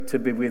To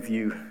be with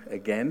you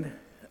again.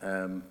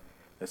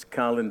 As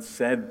Carlin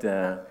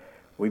said,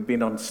 we've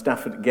been on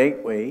staff at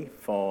Gateway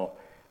for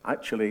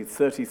actually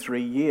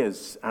 33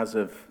 years as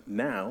of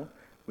now.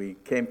 We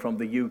came from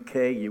the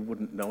UK. You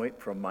wouldn't know it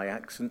from my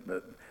accent,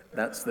 but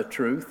that's the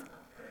truth.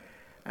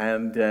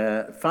 And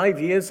 5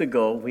 years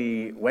ago,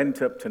 we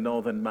went up to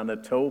northern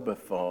Manitoba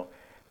for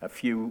a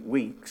few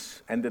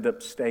weeks, ended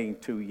up staying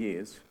 2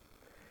 years.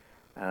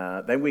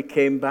 Then we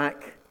came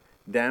back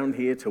down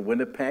here to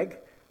Winnipeg.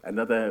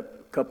 Another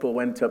couple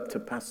went up to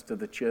pastor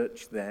the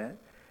church there,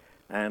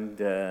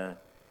 and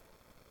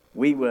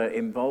we were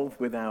involved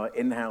with our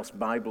in-house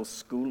Bible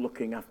school,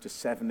 looking after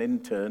 7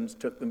 interns,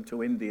 took them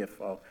to India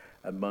for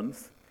a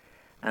month.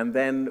 And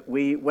then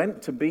we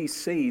went to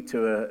BC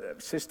to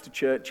a sister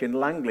church in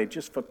Langley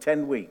just for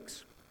 10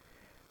 weeks.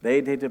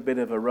 They did a bit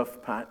of a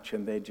rough patch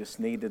and they just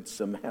needed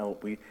some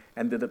help. We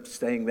ended up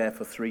staying there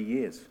for 3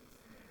 years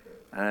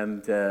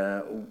and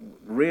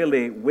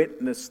really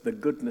witnessed the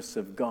goodness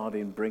of God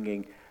in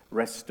bringing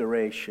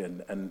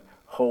restoration and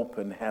hope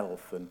and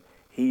health and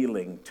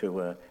healing to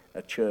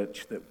a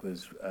church that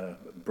was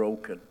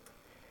broken.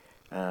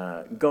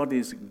 God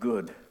is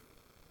good.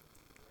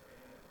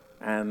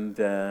 And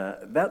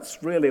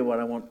that's really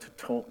what I want to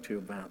talk to you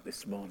about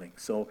this morning.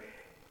 So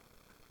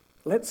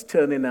let's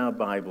turn in our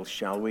Bibles,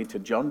 shall we, to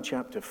John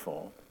chapter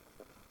 4.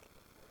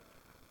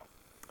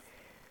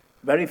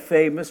 Very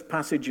famous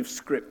passage of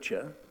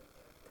Scripture.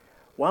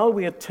 While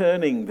we are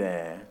turning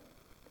there,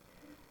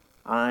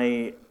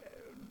 I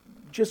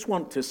just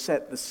want to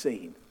set the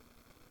scene.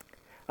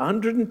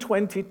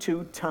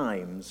 122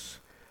 times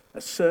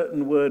a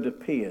certain word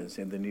appears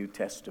in the New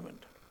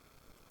Testament.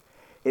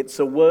 It's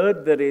a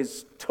word that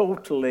is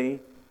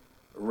totally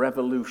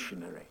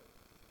revolutionary.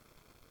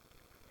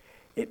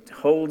 It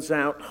holds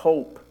out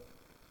hope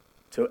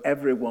to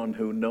everyone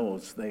who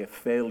knows they are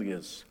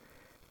failures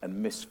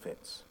and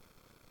misfits.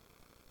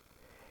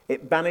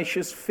 It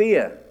banishes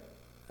fear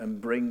and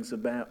brings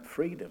about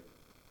freedom.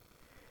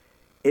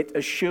 It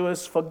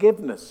assures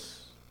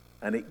forgiveness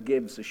and it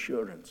gives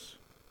assurance.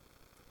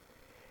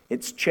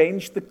 It's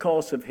changed the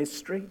course of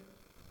history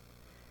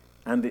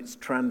and it's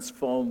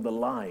transformed the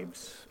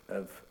lives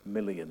of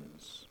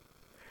millions.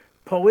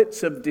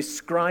 Poets have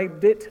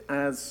described it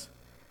as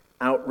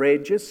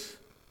outrageous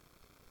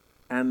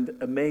and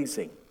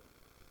amazing.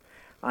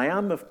 I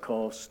am, of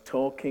course,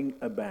 talking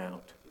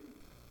about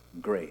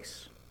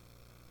grace.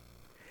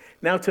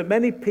 Now, to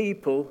many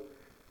people,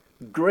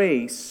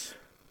 grace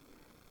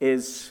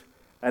is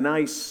an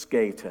ice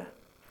skater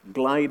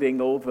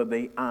gliding over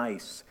the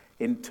ice,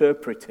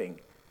 interpreting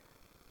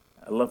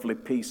a lovely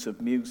piece of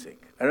music.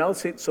 Or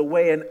else it's a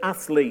way an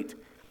athlete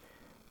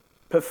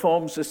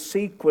performs a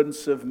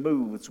sequence of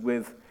moves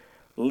with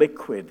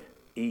liquid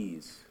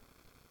ease.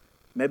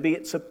 Maybe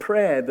it's a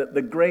prayer that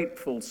the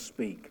grateful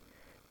speak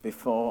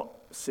before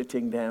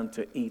sitting down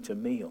to eat a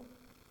meal.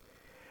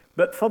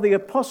 But for the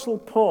Apostle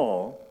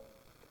Paul,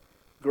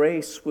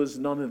 grace was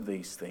none of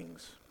these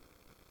things.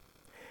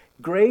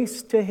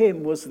 Grace to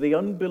him was the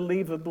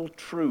unbelievable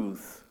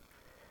truth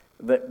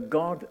that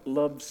God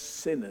loves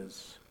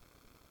sinners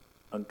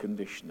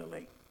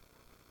unconditionally.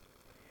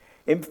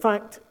 In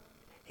fact,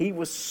 he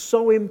was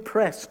so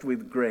impressed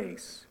with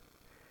grace,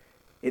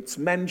 it's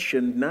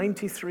mentioned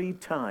 93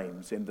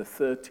 times in the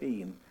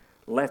 13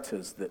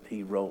 letters that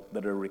he wrote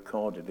that are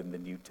recorded in the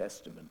New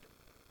Testament.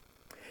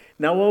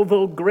 Now,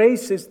 although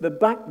grace is the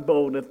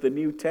backbone of the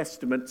New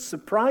Testament,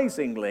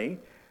 surprisingly,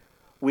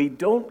 we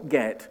don't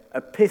get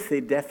a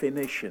pithy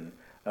definition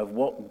of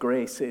what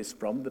grace is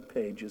from the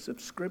pages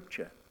of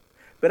Scripture.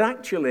 But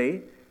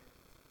actually,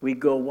 we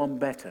go one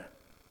better.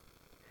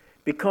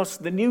 Because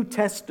the New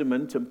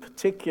Testament, and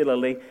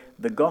particularly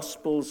the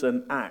Gospels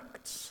and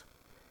Acts,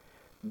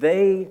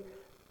 they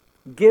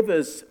give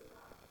us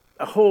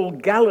a whole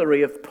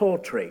gallery of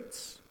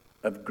portraits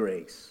of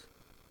grace.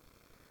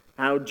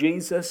 How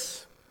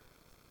Jesus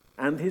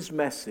and his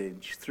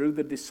message through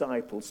the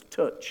disciples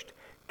touched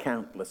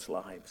countless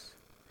lives.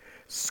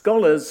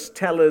 Scholars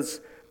tell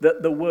us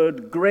that the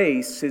word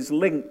grace is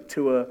linked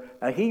to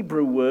a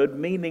Hebrew word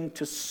meaning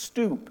to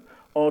stoop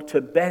or to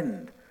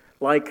bend,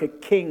 like a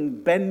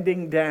king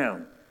bending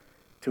down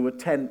to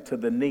attend to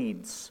the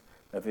needs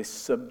of his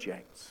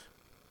subjects.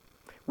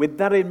 With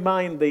that in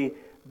mind, the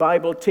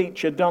Bible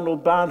teacher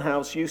Donald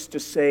Barnhouse used to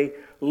say,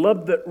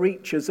 love that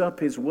reaches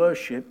up is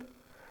worship,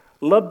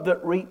 love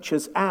that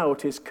reaches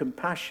out is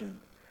compassion,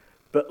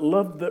 but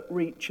love that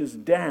reaches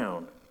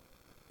down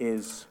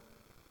is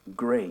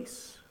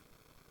grace.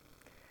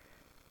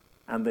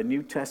 And the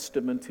New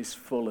Testament is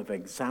full of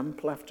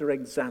example after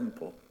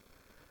example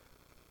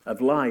of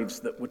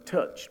lives that were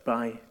touched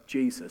by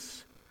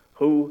Jesus,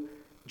 who,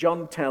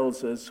 John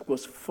tells us,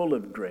 was full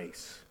of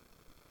grace.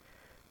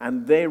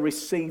 And they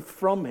received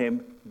from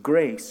him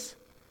grace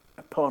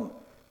upon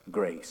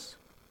grace.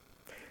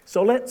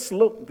 So let's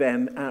look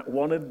then at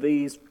one of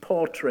these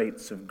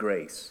portraits of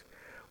grace,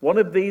 one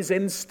of these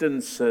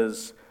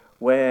instances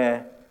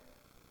where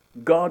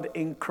God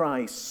in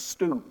Christ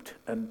stooped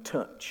and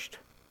touched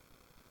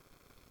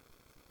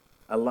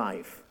a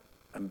life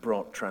and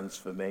brought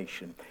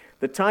transformation.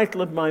 The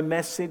title of my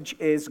message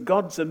is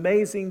God's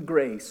Amazing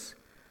Grace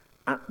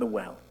at the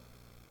Well.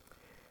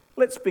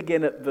 Let's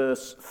begin at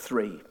verse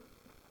 3.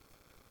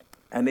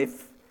 And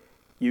if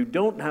you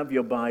don't have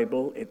your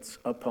Bible, it's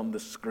up on the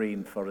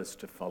screen for us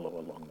to follow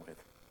along with.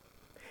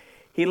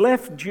 He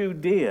left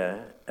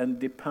Judea and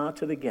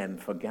departed again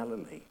for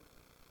Galilee.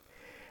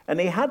 And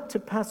he had to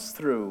pass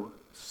through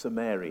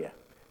Samaria.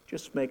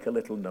 Just make a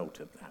little note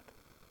of that.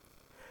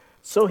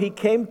 So he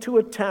came to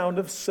a town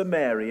of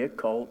Samaria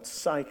called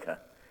Sychar,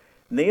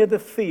 near the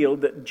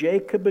field that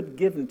Jacob had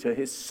given to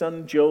his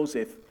son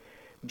Joseph.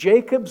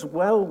 Jacob's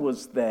well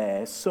was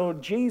there, so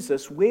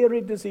Jesus,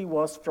 wearied as he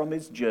was from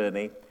his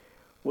journey,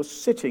 was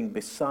sitting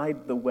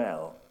beside the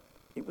well.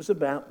 It was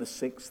about the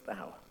 6th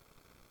hour.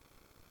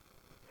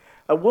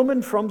 A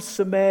woman from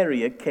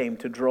Samaria came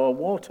to draw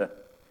water.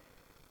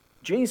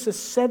 Jesus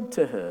said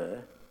to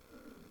her,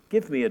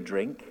 "Give me a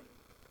drink."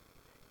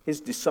 His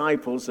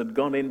disciples had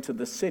gone into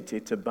the city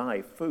to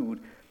buy food.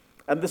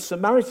 And the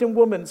Samaritan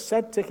woman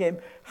said to him,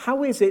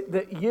 "How is it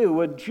that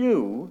you, a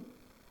Jew,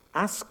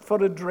 ask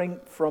for a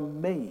drink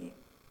from me,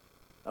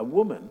 a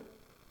woman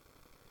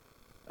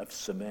of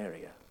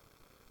Samaria?"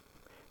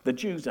 The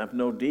Jews have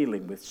no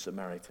dealing with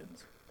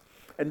Samaritans.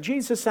 And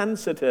Jesus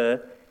answered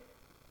her,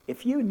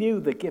 "If you knew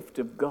the gift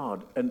of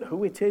God and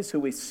who it is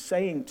who is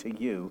saying to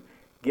you,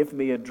 'Give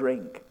me a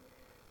drink,'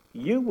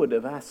 you would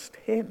have asked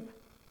him,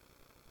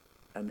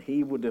 and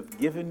he would have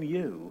given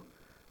you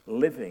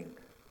living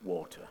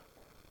water."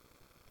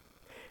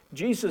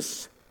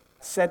 Jesus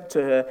said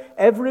to her,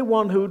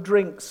 "Everyone who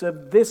drinks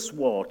of this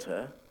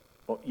water,"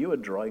 what you are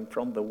drawing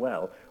from the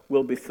well,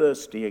 "will be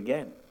thirsty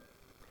again.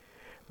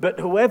 But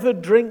whoever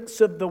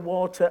drinks of the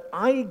water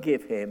I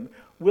give him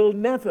will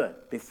never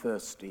be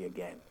thirsty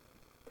again.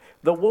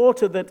 The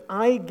water that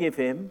I give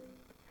him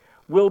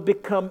will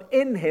become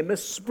in him a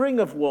spring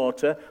of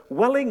water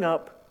welling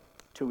up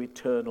to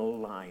eternal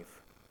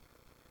life."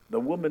 The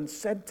woman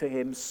said to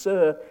him,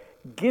 "Sir,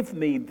 give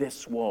me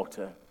this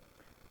water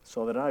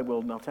so that I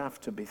will not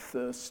have to be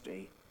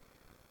thirsty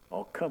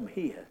or come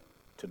here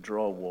to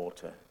draw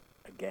water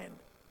again."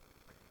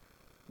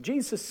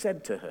 Jesus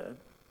said to her,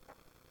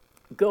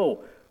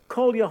 "Go,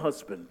 call your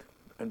husband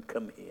and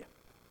come here."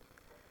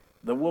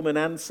 The woman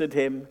answered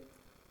him,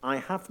 "I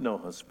have no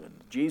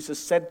husband." Jesus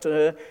said to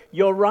her,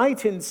 "You're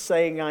right in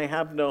saying I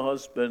have no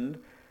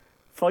husband,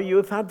 for you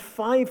have had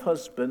 5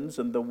 husbands,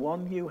 and the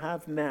one you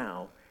have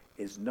now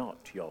is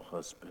not your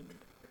husband.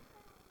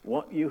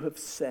 What you have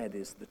said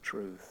is the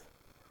truth."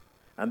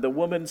 And the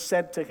woman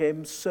said to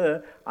him,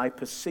 "Sir, I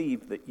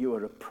perceive that you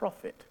are a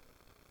prophet."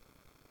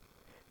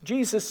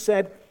 Jesus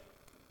said,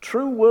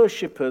 "True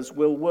worshippers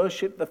will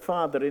worship the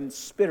Father in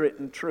spirit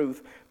and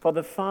truth, for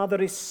the Father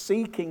is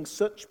seeking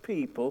such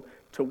people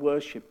to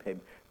worship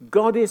him.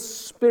 God is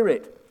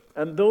spirit,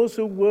 and those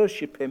who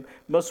worship him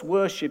must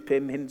worship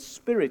him in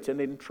spirit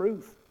and in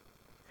truth."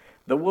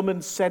 The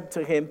woman said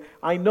to him,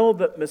 "I know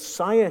that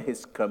Messiah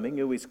is coming,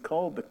 who is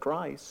called the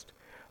Christ,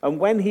 and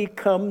when he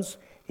comes,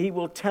 he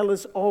will tell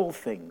us all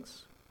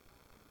things."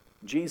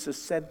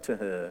 Jesus said to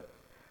her,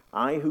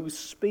 "I who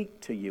speak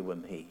to you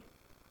am he."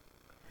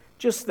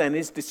 Just then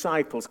his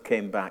disciples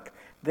came back.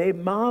 They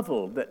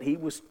marveled that he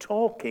was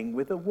talking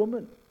with a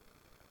woman.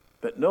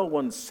 But no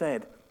one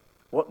said,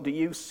 "What do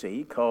you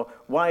seek?" or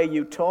 "Why are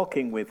you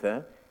talking with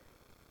her?"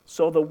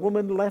 So the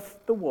woman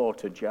left the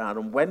water jar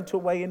and went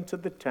away into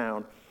the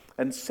town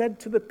and said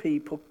to the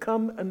people,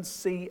 "Come and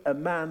see a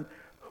man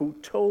who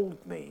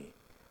told me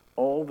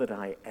all that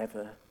I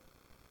ever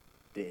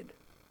did."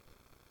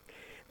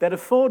 There are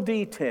 4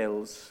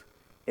 details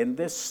in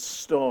this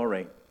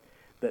story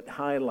that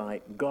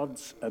highlight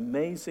God's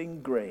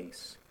amazing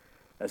grace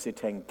as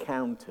it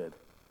encountered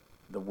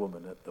the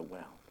woman at the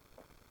well.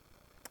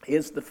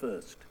 Here's the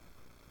first.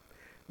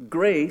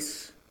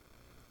 Grace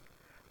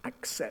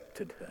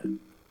accepted her.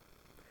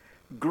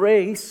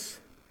 Grace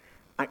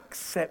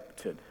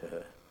accepted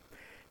her.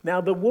 Now,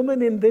 the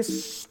woman in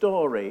this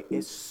story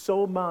is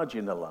so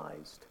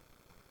marginalized,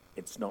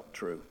 it's not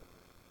true.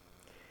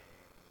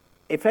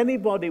 If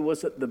anybody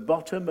was at the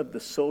bottom of the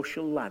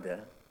social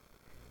ladder,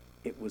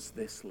 it was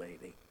this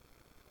lady.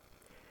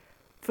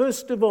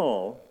 First of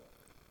all,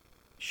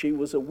 she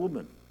was a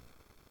woman.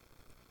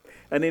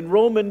 And in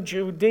Roman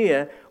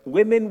Judea,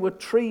 women were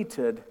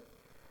treated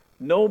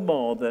no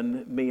more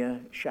than mere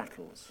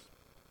chattels.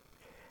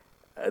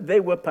 They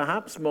were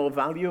perhaps more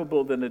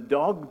valuable than a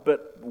dog,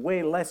 but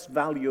way less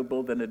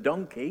valuable than a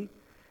donkey,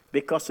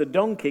 because a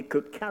donkey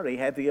could carry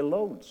heavier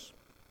loads.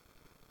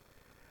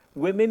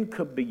 Women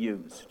could be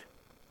used,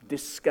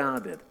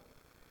 discarded,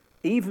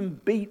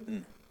 even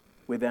beaten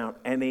without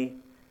any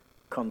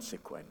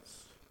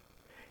consequence.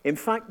 In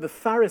fact, the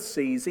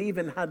Pharisees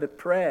even had a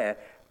prayer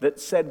that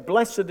said,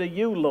 "Blessed are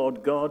you,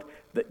 Lord God,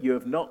 that you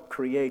have not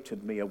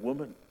created me a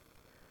woman."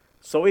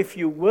 So if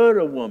you were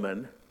a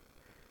woman,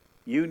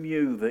 you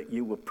knew that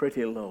you were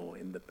pretty low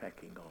in the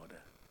pecking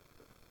order.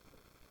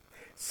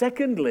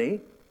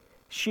 Secondly,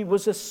 she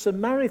was a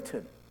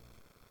Samaritan.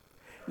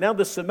 Now,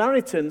 the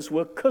Samaritans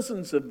were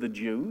cousins of the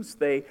Jews.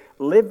 They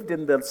lived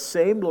in the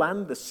same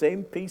land, the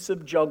same piece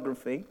of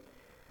geography,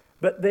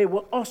 but they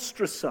were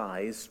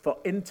ostracized for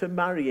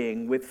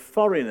intermarrying with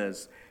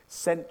foreigners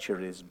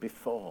centuries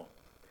before.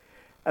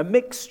 A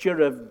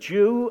mixture of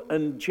Jew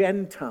and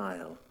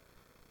Gentile.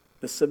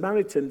 The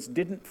Samaritans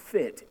didn't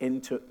fit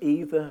into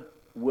either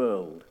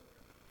world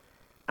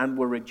and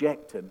were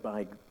rejected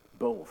by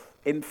both.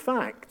 In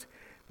fact,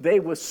 they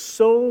were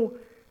so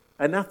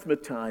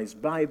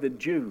anathematized by the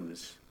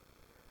Jews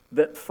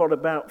that for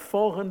about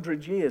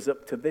 400 years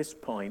up to this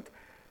point,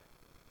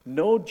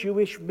 no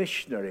Jewish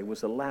missionary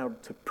was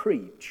allowed to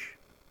preach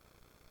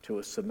to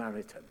a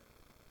Samaritan.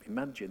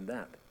 Imagine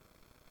that.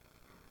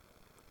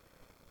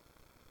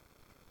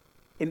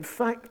 In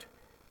fact,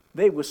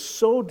 they were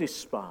so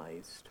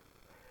despised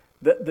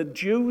that the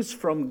Jews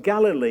from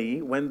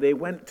Galilee, when they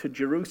went to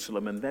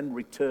Jerusalem and then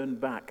returned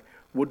back,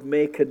 would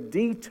make a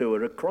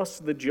detour across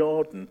the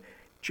Jordan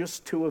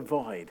just to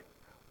avoid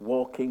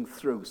walking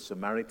through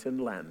Samaritan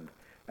land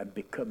and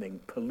becoming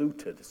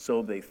polluted,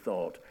 so they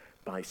thought,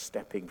 by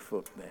stepping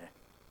foot there.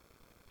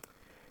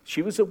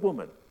 She was a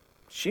woman.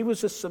 She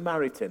was a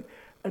Samaritan.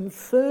 And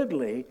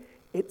thirdly,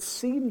 it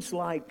seems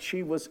like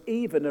she was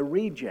even a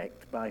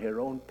reject by her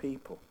own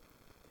people.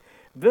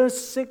 Verse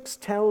 6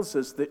 tells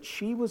us that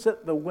she was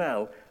at the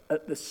well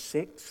at the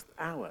 6th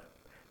hour.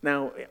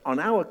 Now, on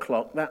our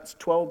clock, that's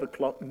 12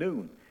 o'clock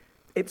noon.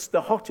 It's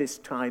the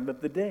hottest time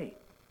of the day.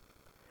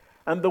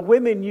 And the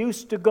women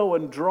used to go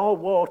and draw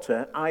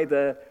water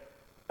either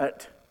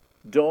at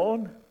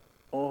dawn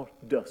or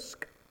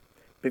dusk,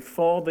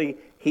 before the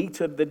heat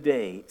of the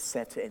day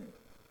set in.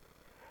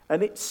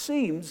 And it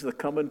seems, the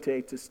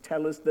commentators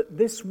tell us, that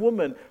this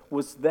woman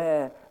was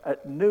there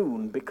at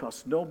noon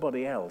because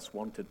nobody else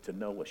wanted to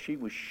know her. She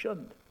was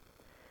shunned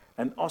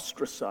and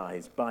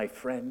ostracized by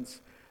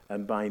friends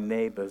and by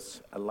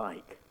neighbors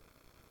alike.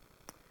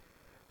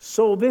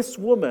 So this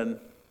woman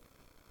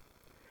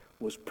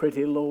was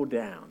pretty low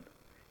down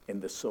in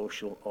the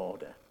social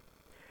order.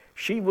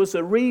 She was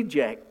a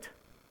reject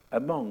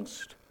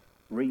amongst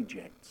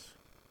rejects.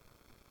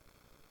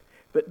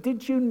 But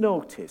did you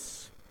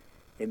notice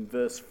in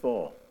verse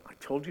 4, I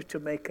told you to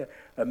make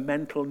a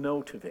mental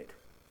note of it.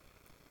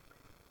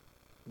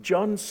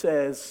 John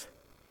says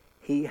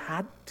he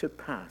had to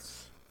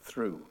pass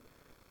through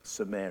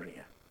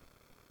Samaria.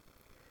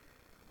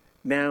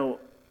 Now,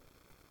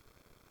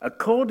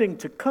 according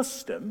to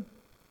custom,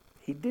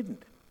 he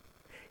didn't.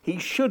 He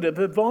should have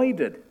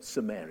avoided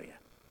Samaria.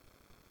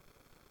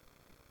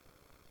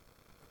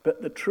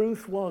 But the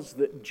truth was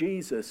that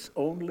Jesus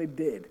only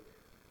did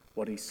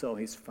what he saw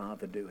his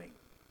Father doing.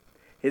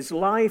 His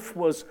life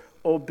was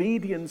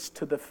obedience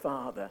to the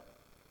Father,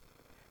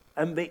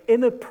 and the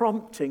inner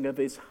prompting of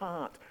his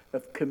heart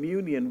of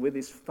communion with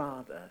his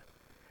Father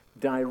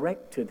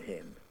directed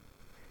him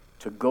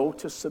to go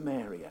to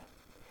Samaria.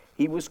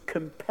 He was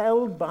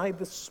compelled by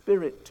the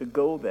Spirit to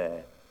go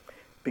there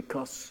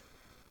because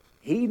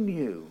he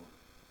knew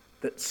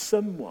that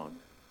someone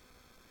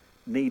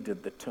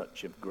needed the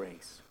touch of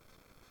grace.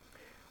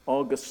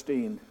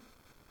 Augustine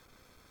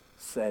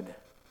said,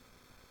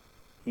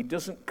 he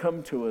doesn't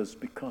come to us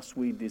because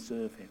we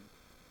deserve him.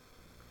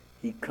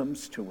 He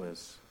comes to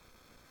us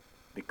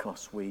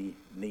because we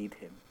need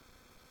him.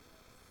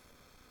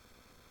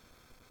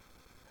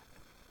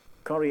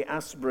 Corey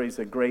Asbury is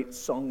a great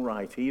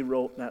songwriter. He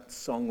wrote that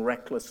song,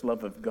 Reckless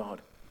Love of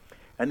God.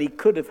 And he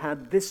could have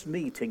had this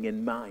meeting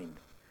in mind.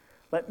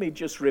 Let me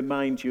just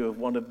remind you of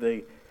one of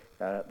the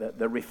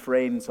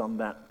refrains on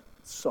that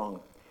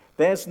song.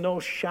 There's no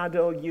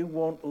shadow you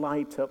won't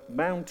light up,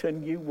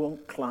 mountain you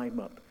won't climb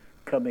up,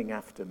 coming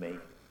after me.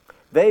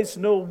 There's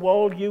no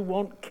wall you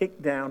won't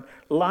kick down,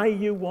 lie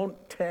you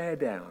won't tear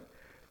down,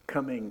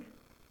 coming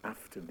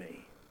after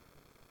me.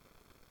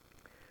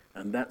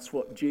 And that's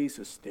what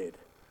Jesus did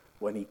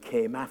when he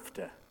came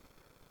after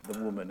the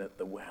woman at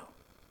the well.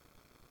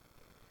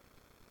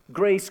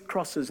 Grace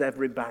crosses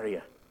every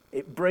barrier.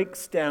 It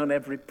breaks down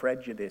every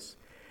prejudice.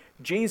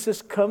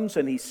 Jesus comes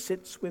and he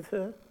sits with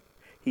her.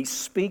 He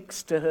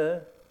speaks to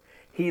her.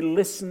 He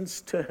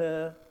listens to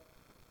her.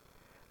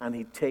 And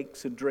he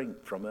takes a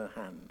drink from her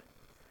hand.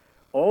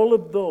 All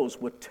of those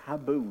were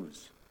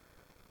taboos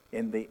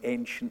in the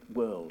ancient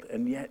world.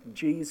 And yet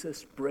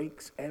Jesus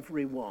breaks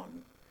every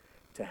one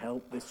to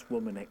help this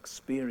woman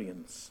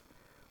experience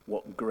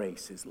what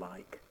grace is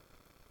like.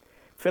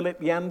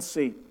 Philip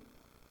Yancey,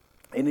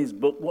 in his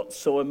book, What's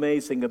So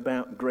Amazing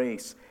About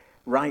Grace,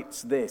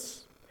 writes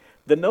this: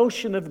 the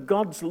notion of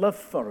God's love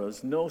for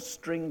us, no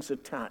strings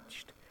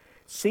attached,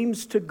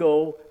 seems to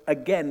go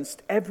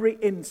against every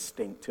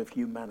instinct of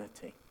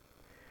humanity.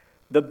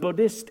 The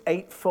Buddhist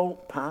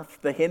Eightfold Path,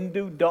 the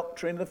Hindu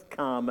doctrine of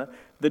karma,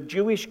 the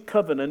Jewish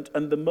covenant,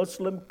 and the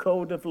Muslim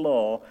code of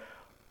law,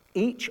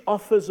 each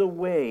offers a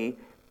way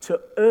to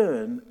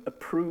earn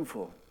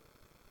approval.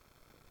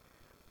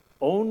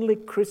 Only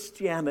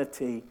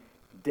Christianity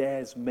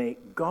dares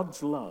make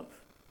God's love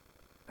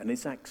and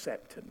his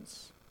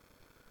acceptance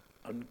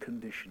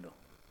unconditional.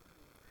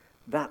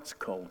 That's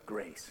called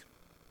grace.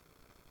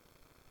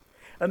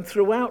 And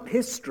throughout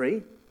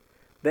history,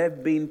 there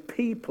have been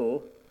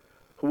people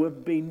who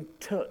have been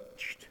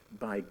touched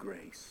by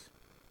grace.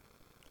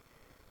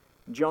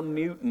 John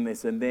Newton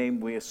is a name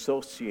we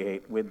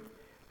associate with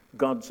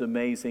God's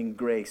amazing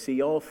grace. He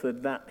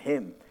authored that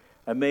hymn,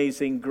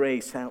 Amazing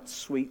Grace, How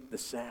Sweet the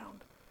Sound.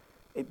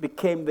 It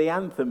became the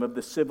anthem of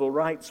the civil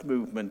rights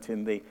movement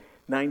in the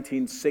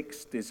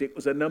 1960s. It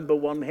was a number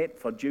one hit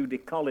for Judy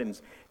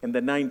Collins in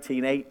the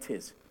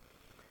 1980s.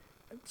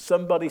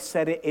 Somebody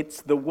said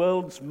it's the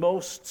world's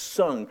most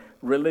sung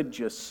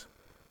religious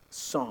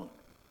song.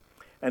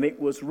 And it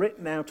was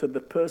written out of the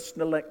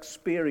personal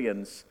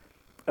experience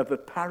of a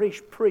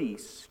parish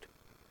priest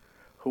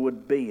who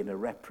had been a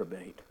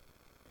reprobate.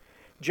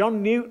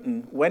 John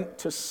Newton went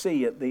to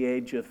sea at the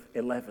age of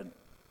 11.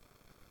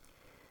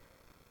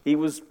 He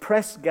was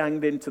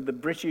press-ganged into the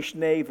British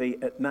Navy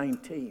at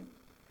 19.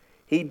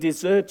 He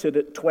deserted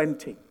at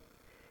 20.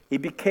 He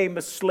became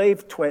a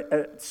slave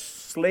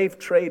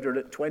trader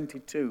at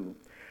 22.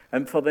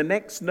 And for the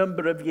next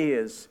number of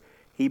years,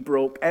 he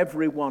broke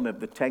every one of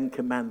the 10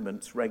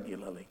 Commandments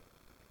regularly.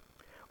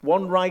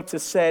 One writer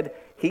said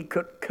he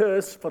could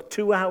curse for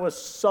 2 hours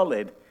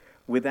solid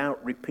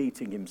without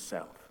repeating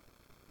himself.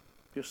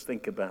 Just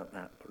think about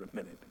that for a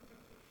minute.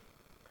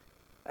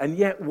 And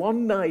yet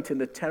one night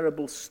in a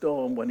terrible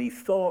storm, when he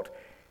thought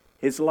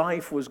his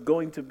life was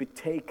going to be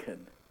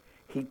taken,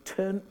 he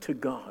turned to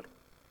God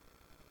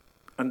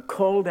and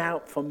called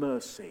out for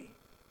mercy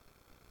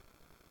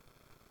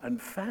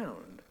and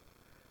found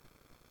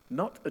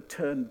not a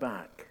turn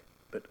back,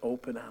 but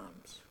open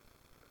arms.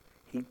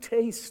 He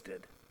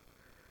tasted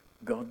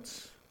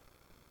God's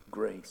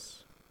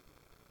grace,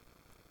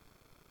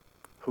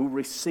 who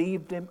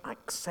received him,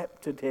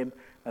 accepted him,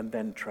 and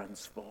then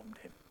transformed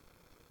him.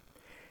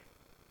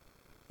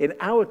 In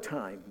our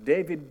time,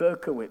 David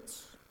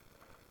Berkowitz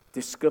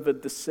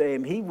discovered the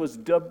same. He was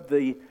dubbed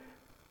the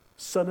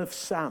son of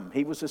Sam.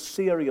 He was a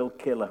serial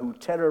killer who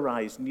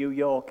terrorized New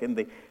York in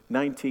the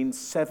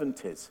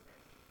 1970s.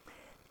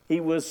 He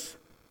was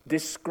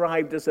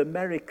described as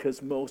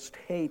America's most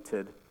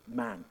hated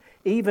man.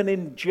 Even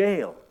in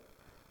jail,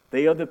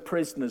 the other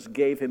prisoners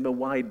gave him a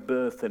wide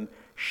berth and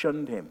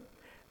shunned him.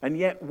 And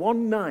yet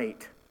one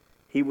night,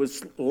 he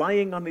was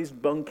lying on his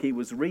bunk, he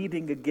was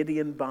reading a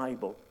Gideon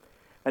Bible,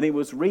 and he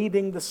was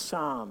reading the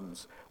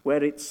Psalms,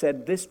 where it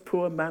said, this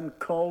poor man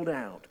called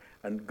out,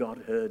 and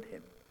God heard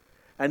him.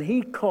 And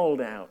he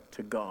called out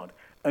to God,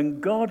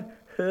 and God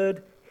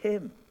heard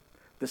him.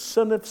 The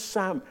son of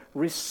Sam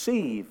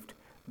received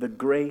the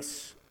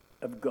grace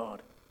of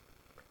God,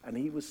 and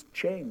he was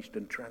changed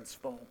and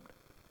transformed.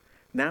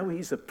 Now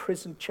he's a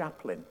prison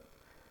chaplain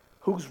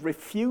who's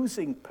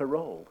refusing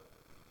parole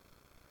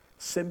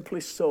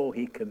simply so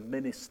he can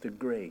minister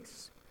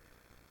grace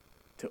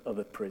to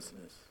other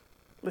prisoners.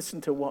 Listen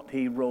to what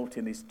he wrote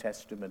in his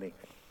testimony.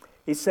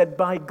 He said,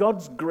 by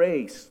God's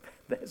grace,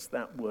 there's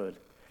that word,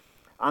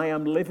 I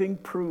am living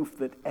proof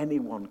that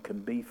anyone can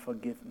be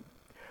forgiven.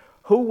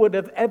 Who would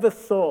have ever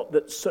thought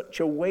that such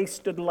a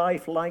wasted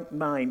life like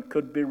mine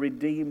could be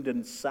redeemed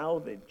and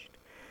salvaged?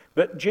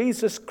 But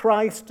Jesus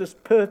Christ has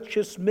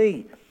purchased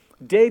me,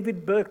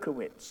 David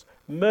Berkowitz,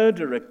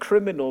 murderer,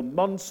 criminal,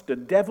 monster,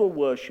 devil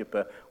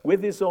worshipper,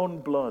 with his own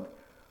blood.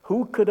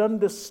 Who could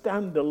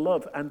understand a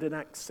love and an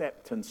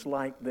acceptance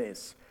like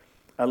this?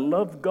 A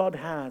love God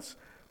has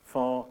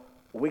for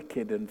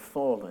wicked and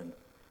fallen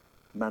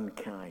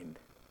mankind.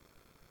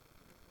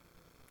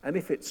 And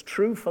if it's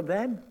true for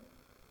them,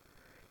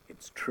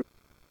 it's true.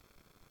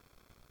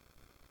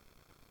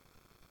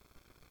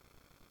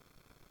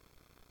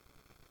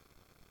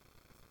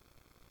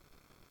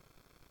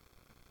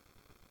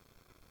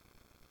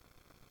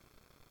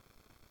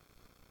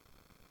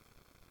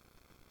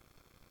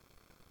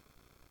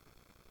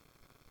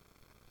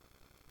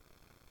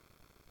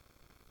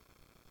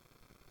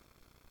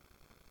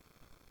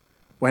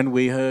 When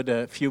we heard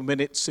a few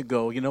minutes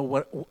ago,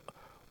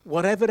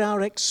 whatever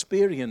our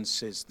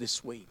experiences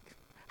this week,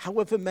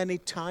 however many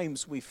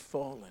times we've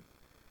fallen,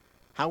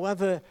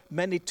 however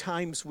many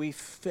times we've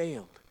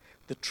failed,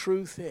 the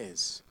truth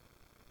is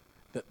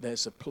that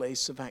there's a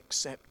place of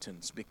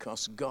acceptance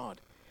because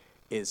God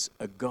is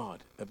a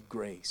God of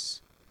grace.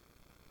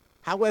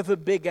 However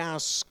big our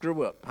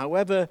screw up,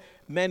 however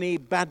many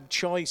bad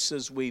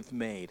choices we've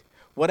made,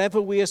 whatever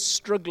we are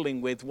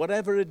struggling with,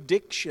 whatever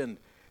addiction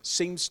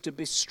seems to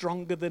be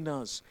stronger than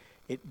us,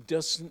 it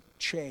doesn't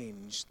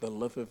change the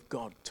love of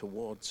God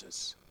towards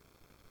us.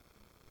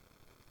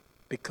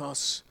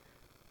 Because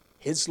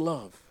his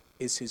love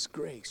is his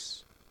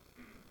grace,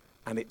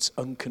 and it's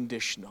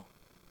unconditional.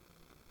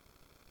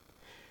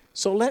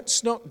 So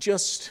let's not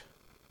just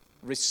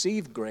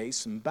receive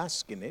grace and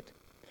bask in it,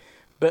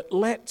 but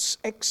let's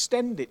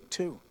extend it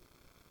too.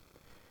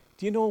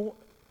 Do you know,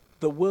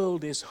 the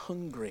world is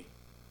hungry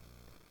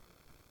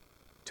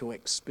to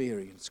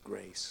experience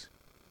grace.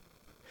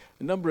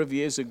 A number of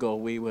years ago,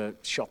 we were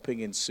shopping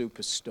in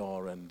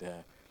Superstore, and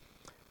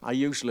I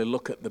usually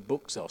look at the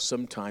books, or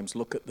sometimes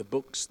look at the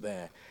books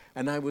there,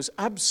 and I was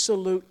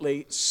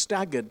absolutely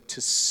staggered to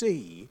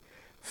see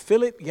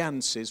Philip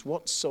Yancey's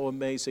What's So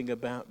Amazing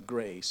About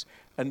Grace,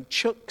 and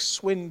Chuck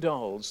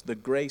Swindoll's The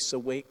Grace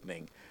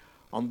Awakening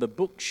on the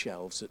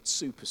bookshelves at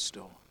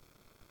Superstore.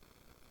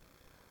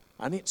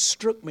 And it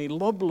struck me,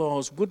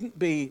 Loblaws wouldn't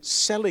be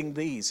selling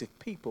these if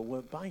people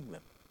weren't buying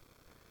them.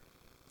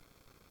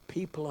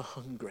 People are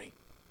hungry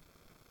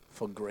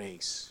for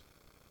grace.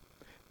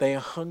 They are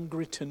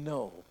hungry to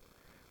know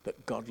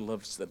that God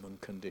loves them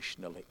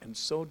unconditionally, and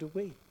so do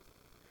we.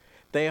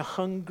 They are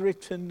hungry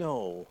to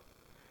know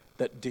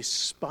that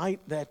despite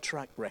their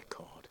track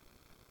record,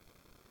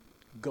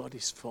 God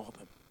is for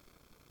them.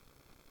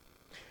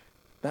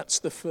 That's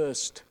the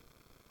first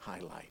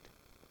highlight.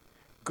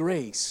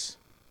 Grace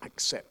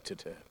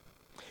accepted her.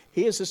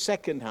 Here's a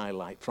second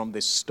highlight from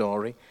this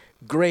story.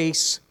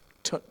 Grace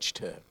touched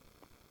her.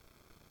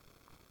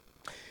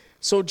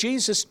 So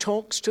Jesus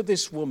talks to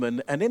this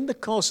woman, and in the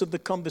course of the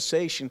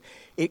conversation,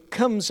 it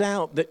comes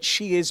out that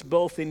she is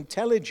both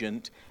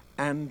intelligent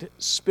and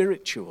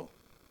spiritual.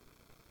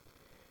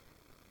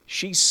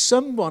 She's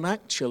someone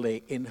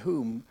actually in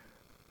whom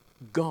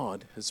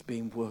God has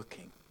been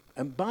working.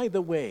 And by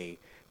the way,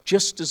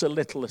 just as a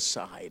little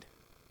aside,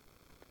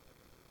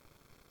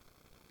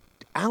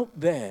 out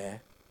there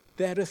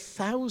are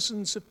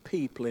thousands of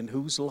people in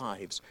whose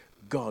lives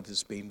God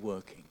has been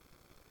working,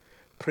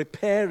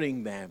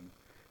 preparing them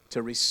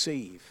to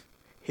receive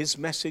his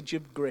message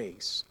of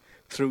grace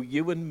through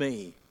you and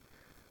me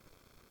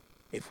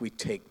if we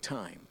take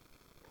time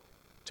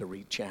to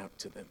reach out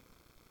to them.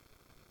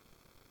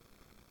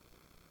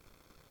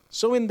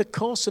 So in the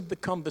course of the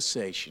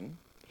conversation,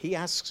 he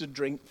asks a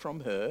drink from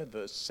her,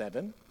 verse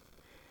 7,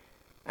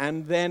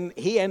 and then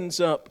he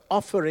ends up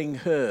offering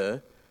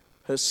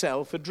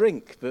herself a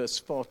drink, verse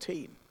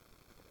 14.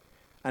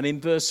 And in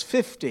verse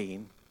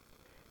 15,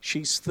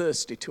 she's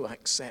thirsty to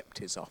accept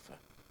his offer.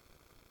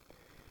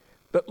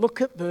 But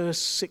look at verse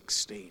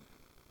 16.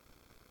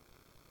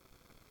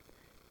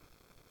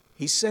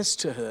 He says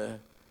to her,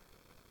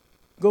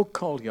 go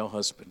call your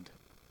husband.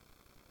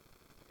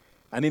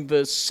 And in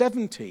verse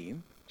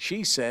 17,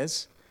 she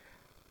says,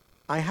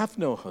 I have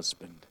no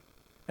husband.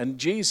 And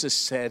Jesus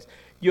said,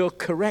 you're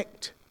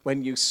correct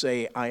when you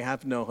say, I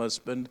have no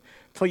husband,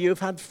 for you've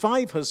had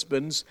 5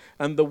 husbands,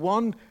 and the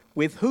one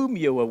with whom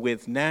you are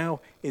with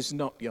now is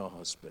not your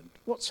husband.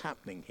 What's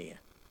happening here?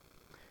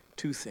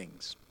 2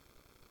 things.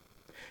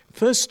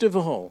 First of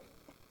all,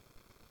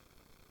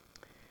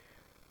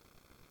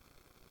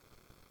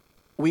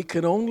 we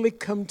can only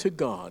come to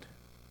God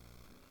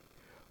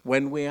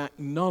when we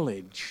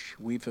acknowledge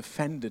we've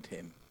offended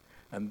him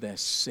and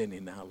there's sin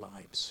in our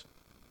lives.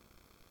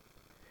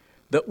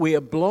 That we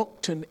are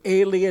blocked and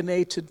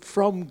alienated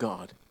from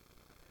God,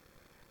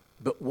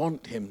 but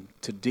want him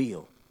to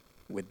deal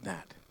with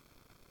that.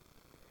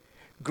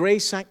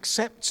 Grace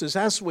accepts us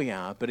as we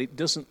are, but it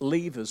doesn't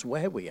leave us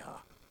where we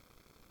are.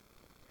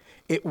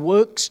 It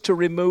works to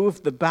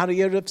remove the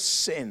barrier of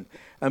sin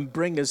and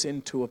bring us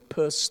into a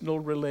personal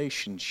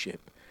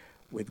relationship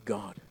with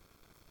God.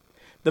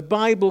 The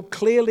Bible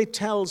clearly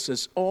tells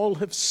us all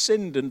have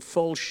sinned and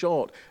fall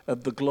short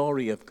of the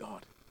glory of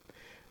God.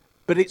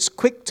 But it's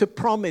quick to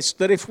promise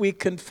that if we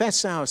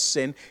confess our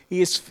sin,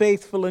 he is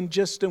faithful and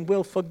just and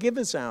will forgive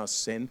us our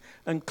sin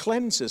and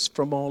cleanse us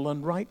from all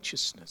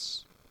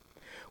unrighteousness.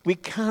 We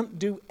can't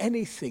do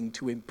anything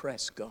to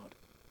impress God.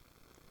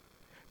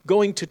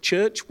 Going to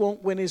church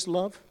won't win his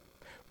love.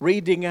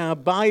 Reading our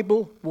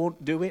Bible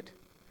won't do it.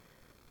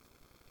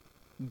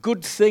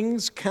 Good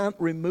things can't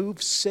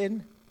remove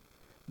sin.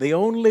 The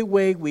only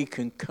way we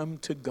can come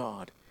to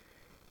God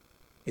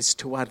is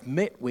to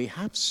admit we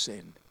have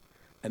sinned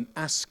and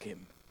ask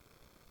him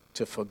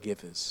to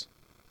forgive us.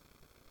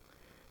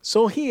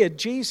 So here,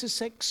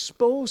 Jesus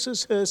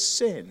exposes her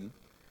sin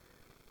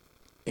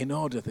in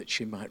order that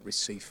she might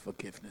receive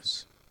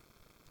forgiveness.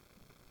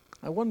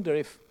 I wonder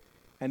if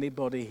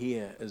anybody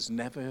here has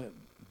never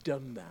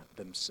done that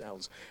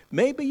themselves.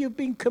 Maybe you've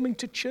been coming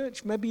to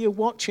church. Maybe you're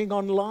watching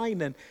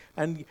online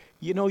and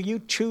you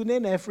tune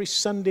in every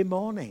Sunday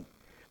morning.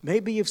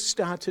 Maybe you've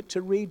started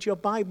to read your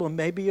Bible.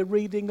 Maybe you're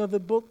reading other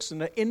books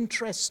and are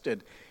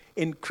interested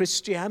in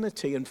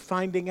Christianity and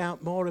finding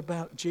out more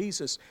about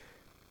Jesus.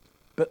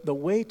 But the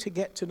way to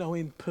get to know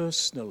him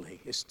personally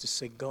is to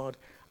say, God,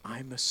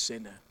 I'm a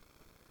sinner.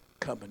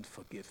 Come and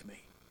forgive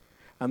me.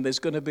 And there's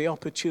going to be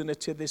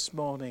opportunity this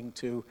morning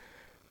to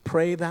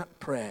pray that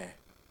prayer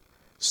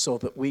so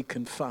that we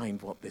can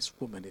find what this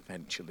woman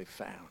eventually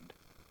found.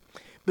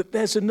 But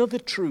there's another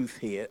truth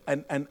here,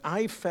 and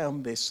I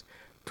found this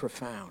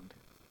profound.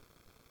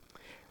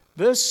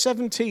 Verse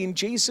 17,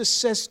 Jesus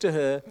says to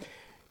her,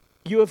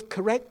 you have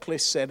correctly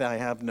said, I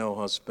have no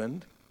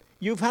husband.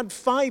 You've had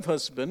 5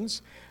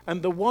 husbands,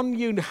 and the one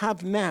you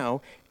have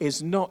now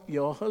is not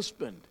your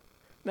husband.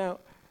 Now,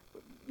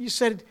 you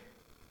said,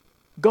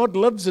 God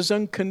loves us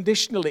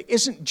unconditionally.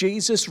 Isn't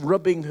Jesus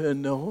rubbing her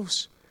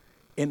nose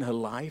in her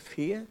life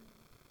here?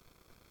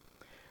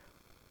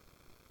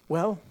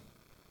 Well,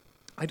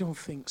 I don't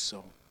think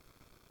so.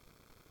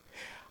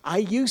 I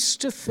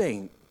used to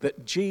think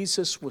that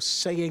Jesus was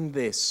saying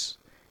this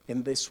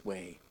in this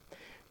way.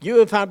 You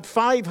have had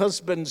 5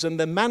 husbands, and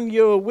the man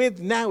you're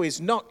with now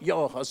is not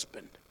your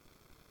husband.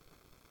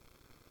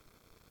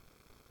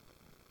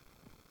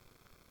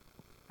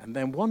 And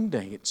then one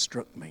day it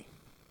struck me.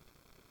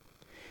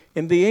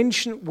 In the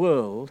ancient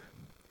world,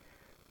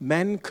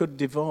 men could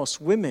divorce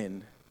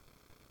women,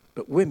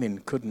 but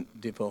women couldn't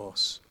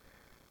divorce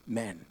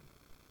men.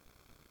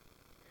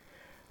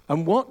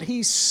 And what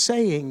he's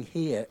saying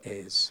here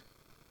is,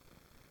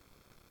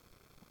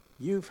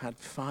 you've had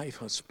 5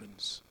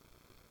 husbands.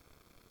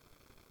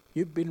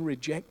 You've been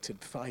rejected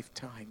 5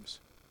 times.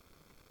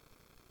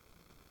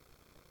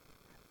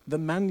 The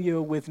man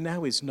you're with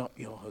now is not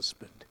your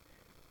husband.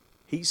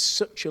 He's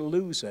such a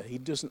loser, he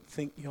doesn't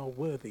think you're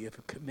worthy of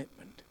a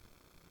commitment.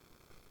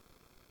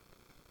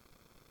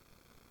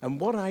 And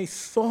what I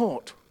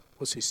thought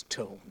was his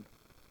tone,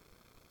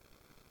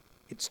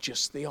 it's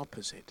just the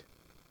opposite.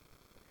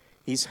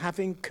 He's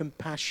having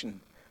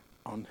compassion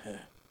on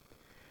her.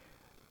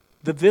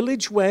 The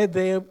village where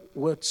they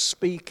were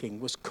speaking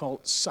was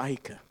called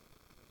Sychar.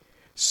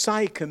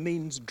 Sychar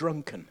means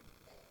drunken.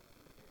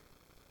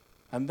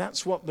 And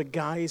that's what the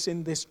guys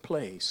in this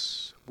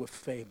place were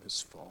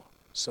famous for,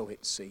 so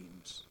it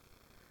seems.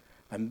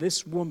 And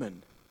this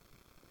woman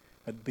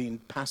had been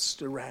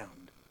passed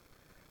around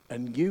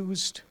and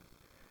used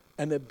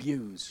and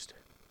abused.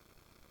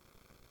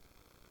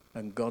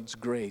 And God's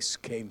grace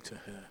came to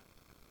her,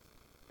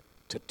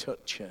 to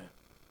touch her,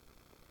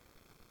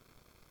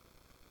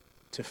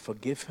 to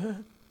forgive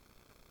her,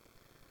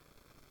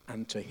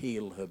 and to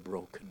heal her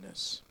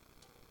brokenness.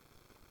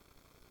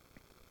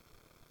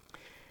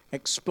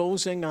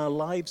 Exposing our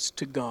lives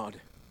to God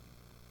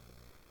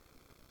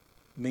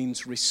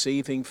means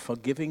receiving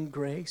forgiving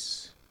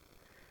grace,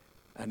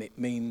 and it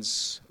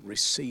means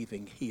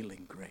receiving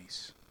healing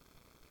grace.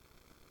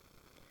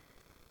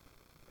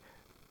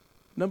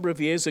 A number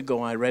of years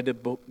ago, I read a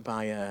book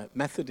by a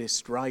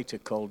Methodist writer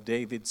called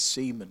David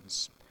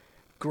Seamands.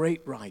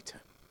 Great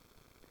writer.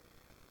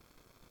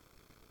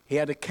 He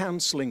had a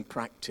counseling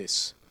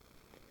practice,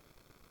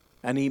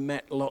 and he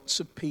met lots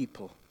of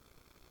people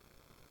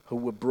who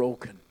were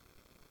broken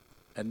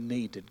and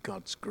needed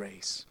God's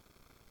grace.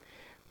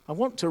 I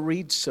want to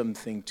read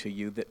something to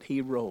you that he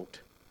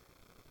wrote.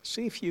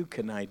 See if you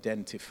can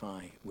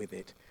identify with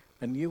it,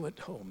 and you at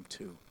home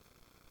too.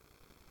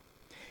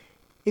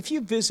 If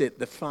you visit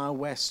the far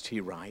west, he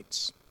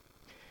writes,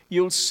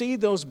 you'll see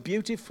those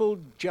beautiful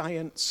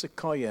giant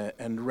sequoia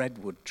and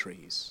redwood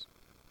trees.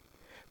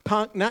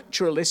 Park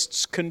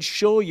naturalists can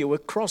show you a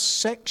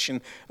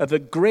cross-section of a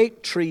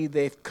great tree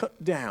they've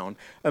cut down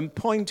and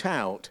point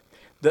out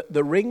that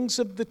the rings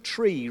of the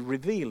tree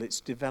reveal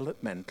its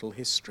developmental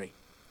history,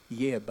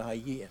 year by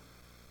year.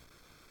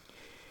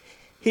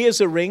 Here's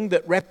a ring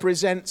that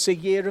represents a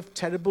year of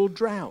terrible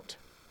drought.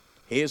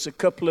 Here's a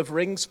couple of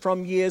rings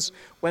from years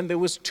when there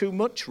was too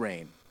much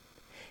rain.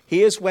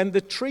 Here's when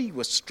the tree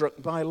was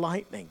struck by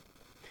lightning.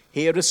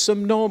 Here are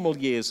some normal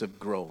years of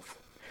growth.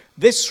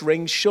 This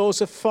ring shows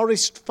a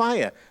forest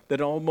fire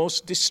that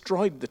almost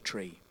destroyed the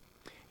tree.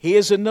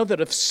 Here's another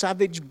of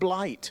savage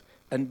blight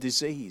and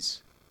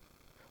disease.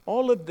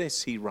 All of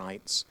this, he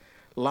writes,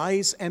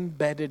 lies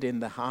embedded in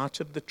the heart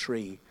of the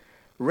tree,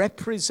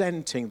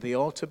 representing the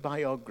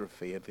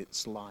autobiography of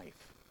its life.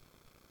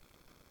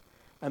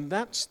 And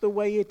that's the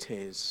way it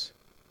is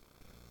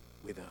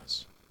with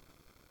us.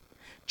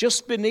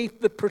 Just beneath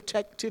the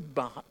protective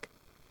bark,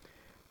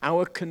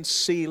 our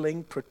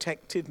concealing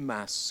protective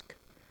mask,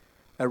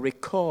 are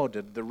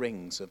recorded the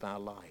rings of our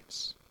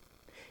lives.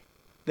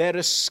 There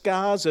are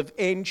scars of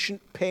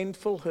ancient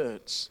painful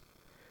hurts,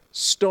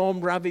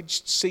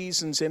 storm-ravaged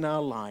seasons in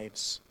our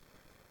lives,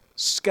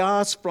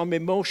 scars from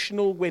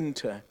emotional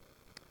winter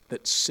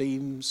that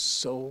seems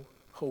so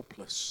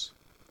hopeless.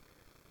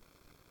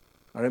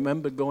 I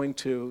remember going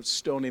to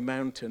Stony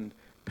Mountain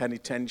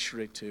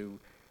Penitentiary to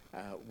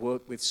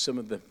work with some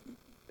of the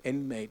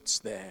inmates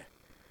there.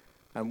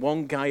 And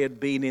one guy had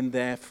been in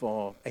there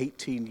for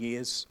 18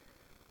 years.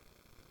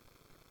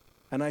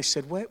 And I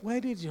said,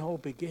 where did it all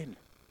begin?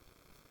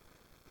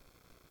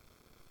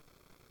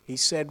 He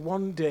said,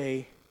 one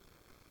day,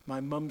 my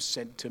mum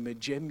said to me,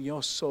 Jim,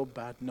 you're so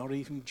bad, not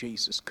even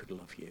Jesus could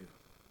love you.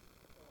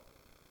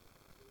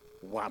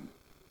 Wham!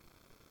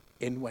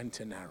 In went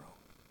an arrow.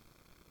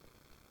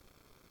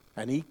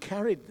 And he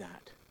carried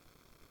that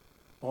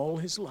all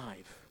his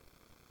life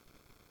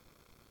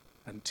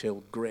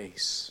until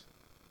grace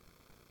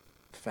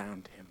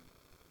found him.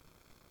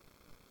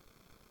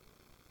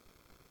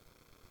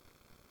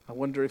 I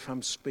wonder if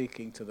I'm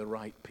speaking to the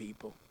right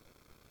people.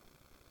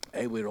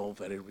 Hey, we're all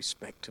very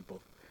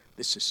respectable.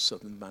 This is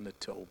southern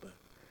Manitoba.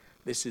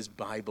 This is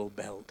Bible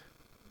Belt.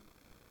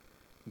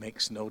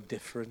 Makes no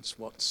difference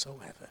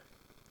whatsoever.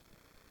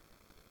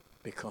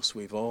 Because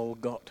we've all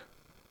got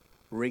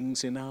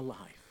rings in our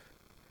life.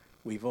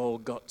 We've all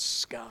got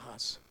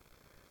scars,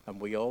 and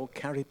we all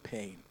carry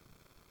pain.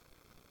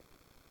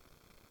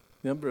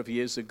 A number of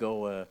years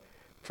ago, a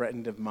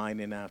friend of mine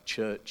in our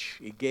church,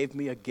 he gave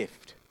me a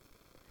gift.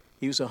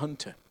 He was a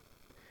hunter.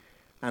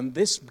 And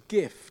this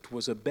gift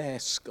was a bear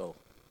skull.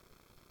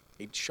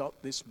 He'd shot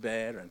this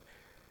bear, and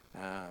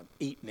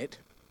eaten it.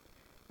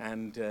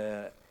 And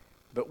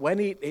but when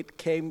it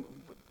came,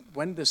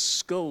 when the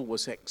skull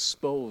was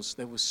exposed,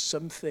 there was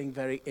something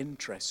very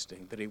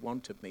interesting that he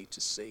wanted me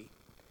to see.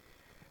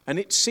 And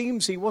it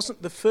seems he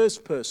wasn't the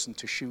first person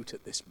to shoot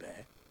at this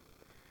bear.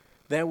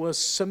 There was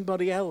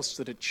somebody else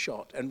that had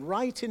shot, and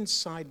right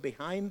inside,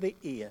 behind the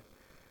ear,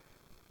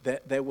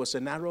 there was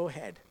an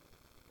arrowhead.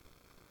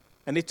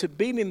 And it had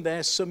been in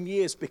there some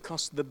years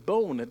because the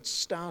bone had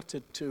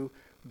started to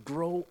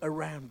grow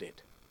around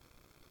it.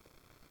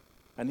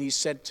 And he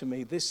said to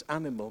me, this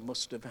animal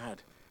must have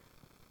had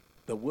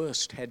the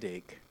worst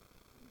headache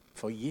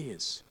for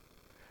years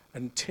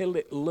until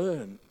it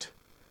learned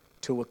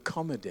to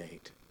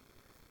accommodate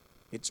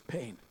its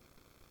pain.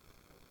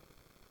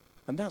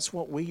 And that's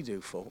what we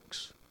do,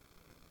 folks.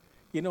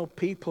 You know,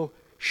 people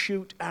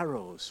shoot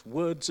arrows,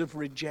 words of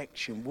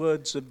rejection,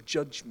 words of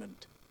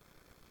judgment.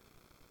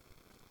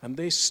 And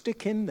they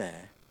stick in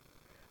there.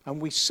 And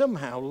we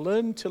somehow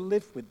learn to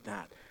live with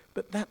that.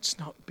 But that's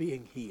not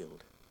being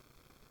healed.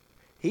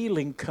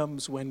 Healing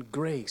comes when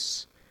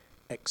grace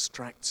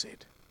extracts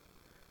it.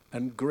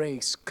 And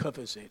grace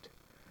covers it.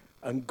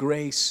 And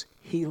grace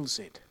heals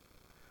it.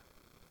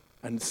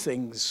 And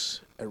things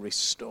are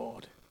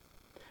restored.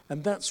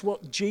 And that's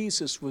what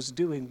Jesus was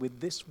doing with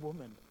this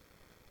woman.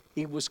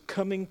 He was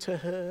coming to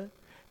her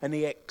and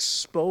he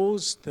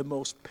exposed the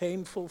most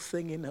painful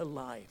thing in her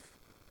life.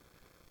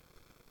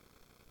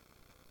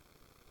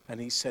 And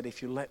he said,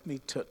 if you let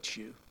me touch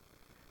you,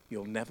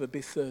 you'll never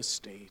be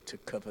thirsty to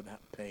cover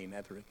that pain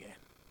ever again.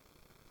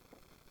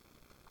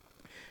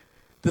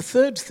 The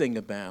third thing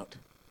about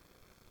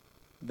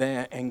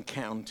their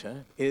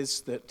encounter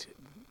is that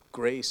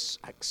grace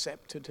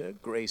accepted her,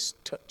 grace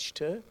touched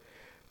her,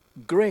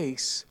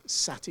 grace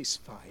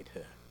satisfied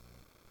her.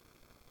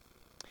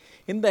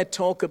 In their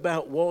talk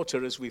about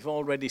water, as we've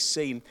already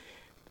seen,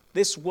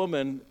 this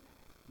woman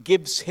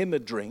gives him a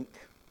drink,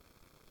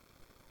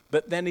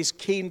 but then is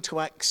keen to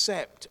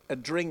accept a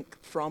drink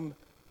from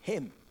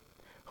him.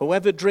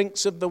 Whoever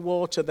drinks of the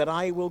water that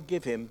I will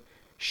give him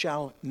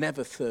shall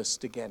never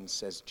thirst again,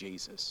 says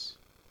Jesus.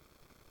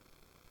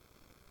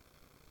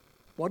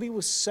 What he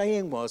was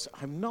saying was,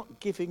 I'm not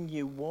giving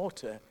you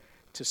water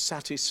to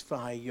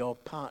satisfy your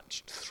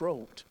parched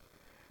throat.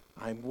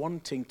 I'm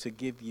wanting to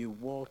give you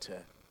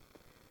water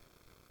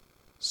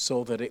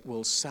so that it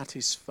will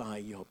satisfy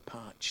your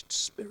parched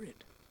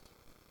spirit.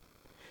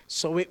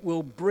 So it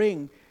will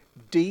bring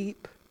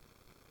deep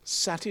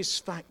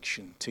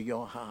satisfaction to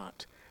your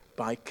heart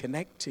by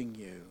connecting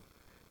you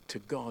to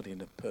God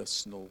in a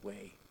personal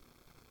way.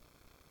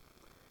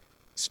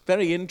 It's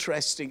very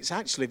interesting. It's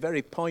actually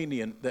very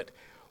poignant that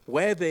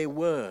where they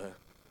were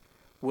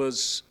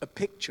was a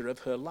picture of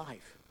her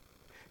life.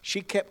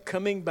 She kept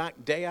coming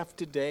back day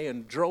after day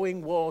and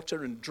drawing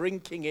water and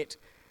drinking it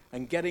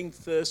and getting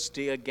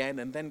thirsty again,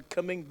 and then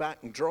coming back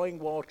and drawing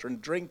water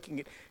and drinking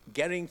it,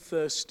 getting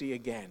thirsty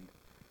again.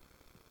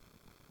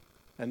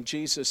 And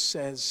Jesus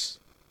says,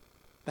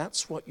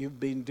 that's what you've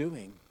been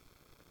doing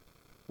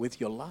with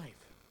your life.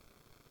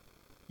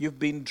 You've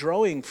been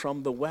drawing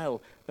from the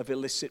well of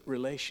illicit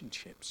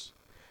relationships.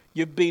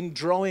 You've been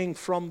drawing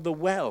from the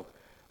well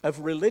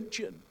of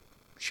religion.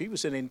 She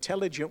was an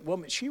intelligent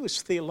woman. She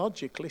was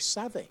theologically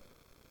savvy.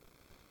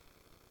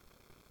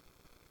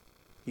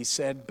 He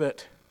said,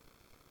 but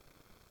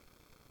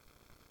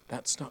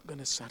that's not going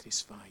to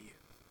satisfy you.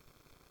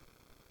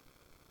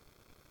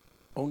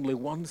 Only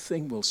one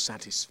thing will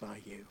satisfy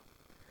you,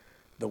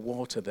 the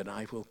water that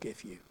I will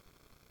give you.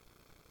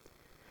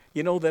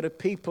 You know, there are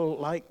people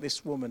like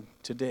this woman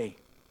today.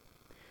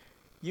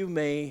 You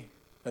may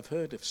have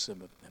heard of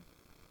some of them.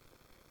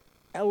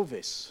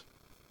 Elvis,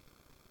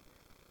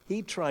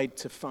 he tried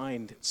to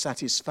find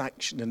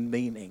satisfaction and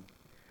meaning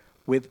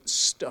with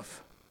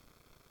stuff.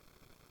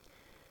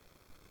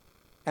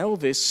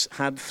 Elvis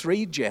had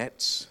 3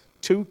 jets,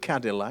 2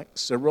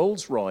 Cadillacs, a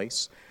Rolls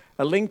Royce,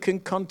 a Lincoln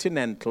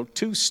Continental,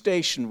 2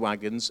 station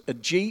wagons, a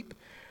Jeep,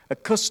 a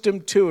custom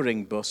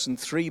touring bus, and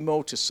 3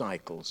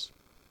 motorcycles.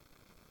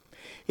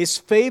 His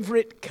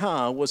favorite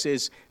car was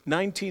his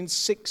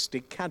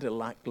 1960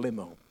 Cadillac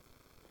limo.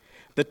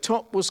 The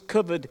top was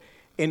covered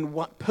in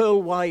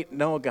pearl white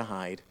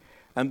naugahyde,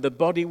 and the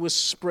body was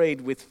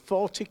sprayed with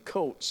 40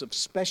 coats of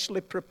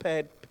specially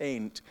prepared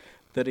paint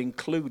that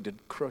included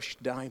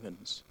crushed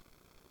diamonds.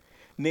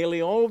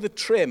 Nearly all the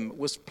trim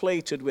was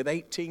plated with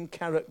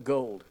 18-karat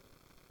gold.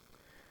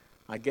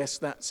 I guess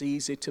that's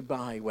easy to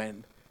buy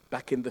when,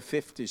 back in the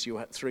 50s, you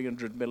had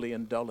 $300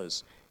 million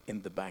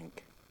in the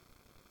bank.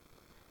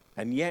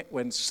 And yet,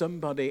 when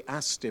somebody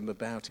asked him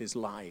about his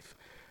life,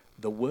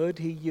 the word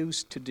he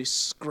used to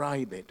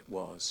describe it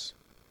was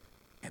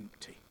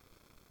empty.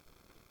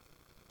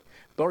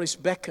 Boris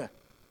Becker,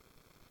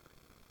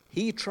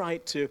 he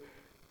tried to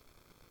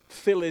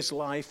fill his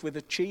life with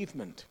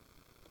achievement.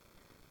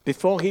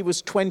 Before he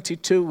was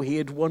 22, he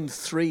had won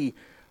 3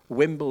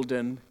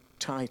 Wimbledon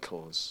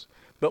titles.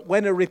 But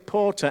when a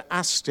reporter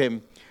asked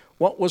him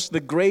what was the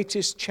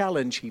greatest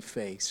challenge he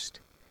faced,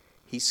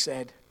 he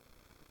said,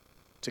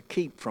 to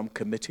keep from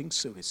committing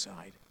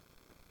suicide.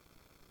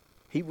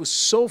 He was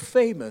so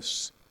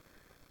famous,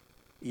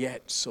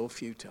 yet so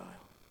futile.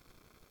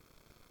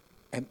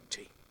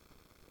 Empty.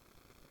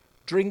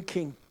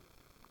 Drinking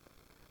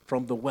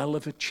from the well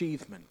of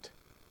achievement,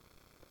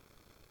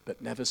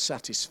 but never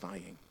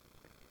satisfying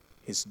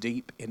his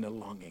deep inner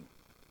longing.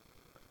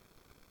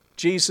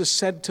 Jesus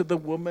said to the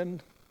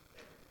woman,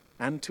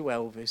 and to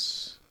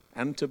Elvis,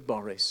 and to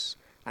Boris,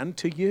 and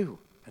to you,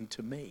 and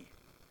to me,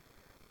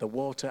 the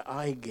water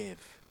I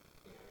give,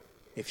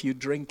 if you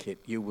drink it,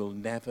 you will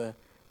never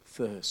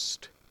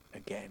thirst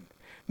again.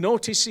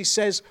 Notice he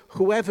says,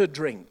 whoever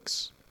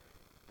drinks,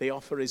 the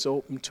offer is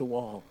open to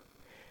all.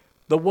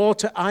 The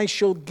water I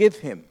shall give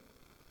him,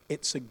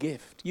 it's a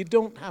gift. You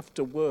don't have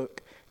to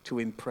work to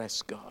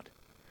impress God.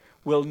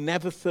 Will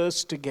never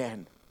thirst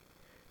again.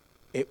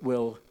 It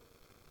will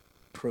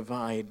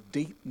provide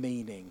deep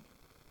meaning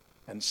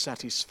and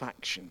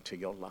satisfaction to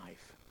your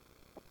life.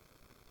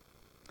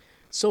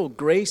 So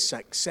grace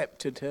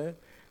accepted her,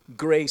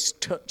 grace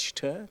touched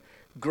her,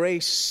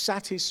 grace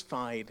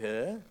satisfied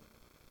her,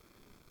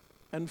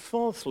 and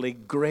fourthly,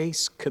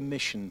 grace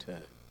commissioned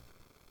her.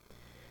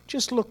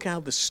 Just look how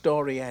the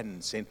story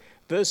ends. In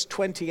verse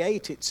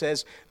 28 it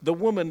says, the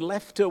woman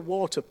left her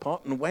water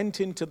pot and went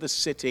into the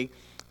city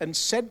and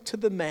said to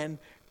the men,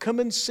 come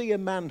and see a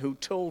man who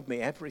told me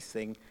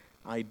everything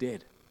I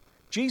did.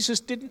 Jesus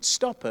didn't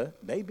stop her.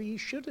 Maybe he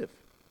should have.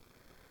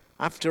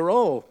 After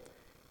all,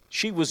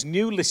 she was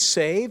newly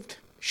saved.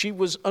 She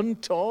was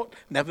untaught,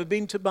 never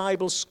been to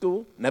Bible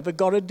school, never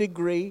got a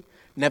degree,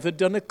 never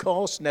done a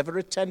course, never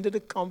attended a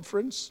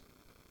conference.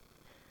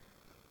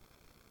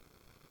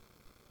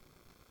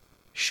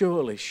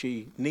 Surely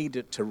she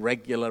needed to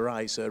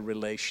regularize her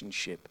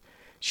relationship.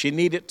 She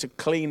needed to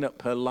clean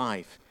up her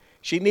life.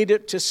 She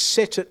needed to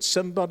sit at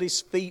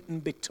somebody's feet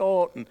and be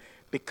taught and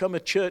become a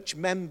church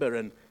member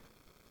and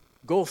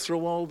go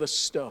through all the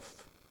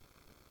stuff.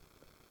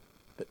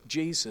 But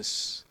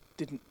Jesus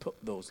didn't put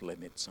those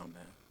limits on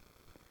her.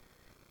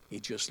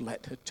 He just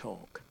let her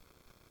talk.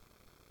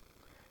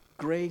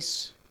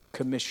 Grace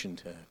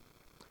commissioned her.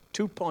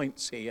 2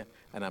 points here,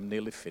 and I'm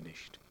nearly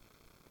finished.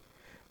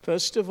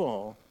 First of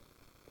all,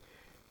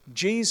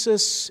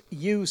 Jesus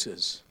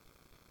uses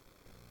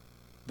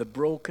the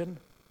broken,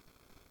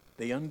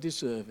 the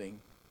undeserving,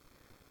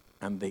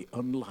 and the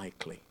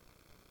unlikely.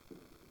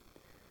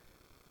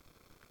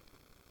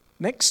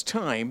 Next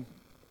time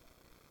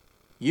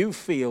you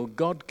feel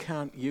God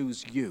can't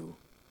use you,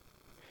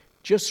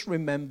 just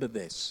remember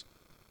this.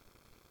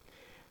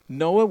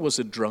 Noah was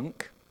a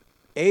drunk.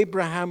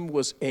 Abraham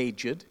was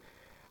aged.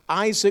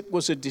 Isaac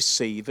was a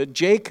deceiver.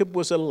 Jacob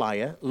was a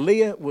liar.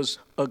 Leah was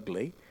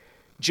ugly.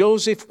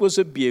 Joseph was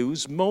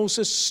abused.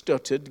 Moses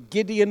stuttered.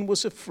 Gideon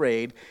was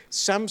afraid.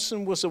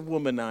 Samson was a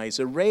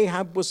womanizer.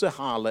 Rahab was a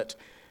harlot.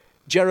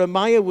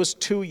 Jeremiah was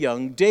too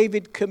young.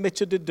 David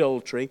committed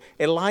adultery.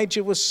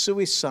 Elijah was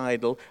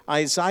suicidal.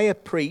 Isaiah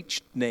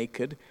preached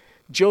naked.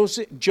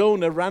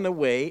 Jonah ran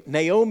away.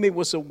 Naomi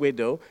was a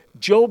widow.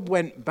 Job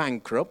went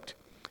bankrupt.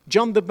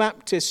 John the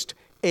Baptist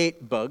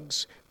ate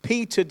bugs.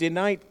 Peter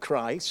denied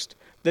Christ.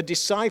 The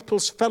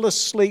disciples fell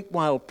asleep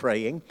while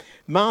praying.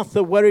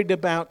 Martha worried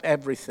about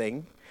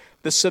everything.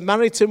 The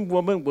Samaritan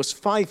woman was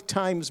 5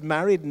 times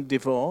married and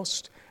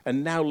divorced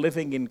and now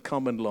living in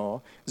common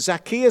law.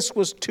 Zacchaeus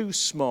was too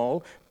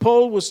small.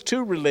 Paul was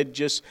too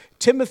religious.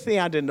 Timothy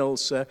had an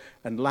ulcer,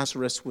 and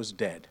Lazarus was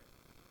dead.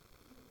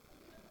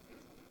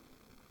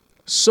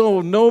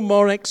 So no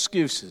more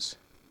excuses.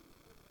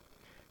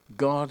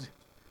 God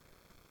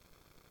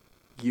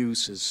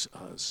uses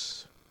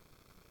us,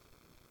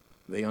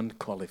 the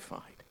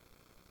unqualified,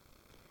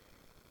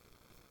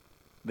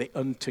 the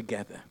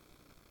untogether,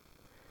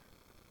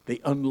 the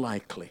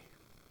unlikely,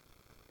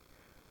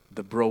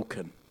 the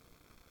broken,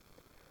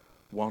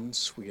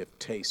 once we have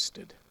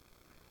tasted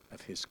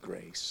of his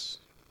grace.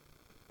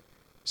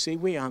 See,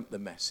 we aren't the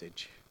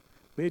message.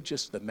 We're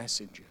just the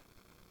messenger.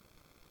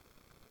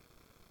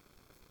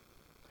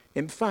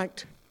 In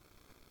fact,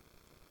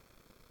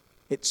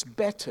 it's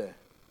better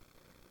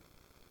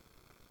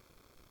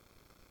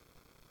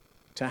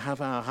to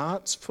have our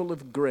hearts full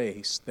of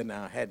grace than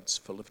our heads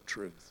full of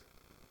truth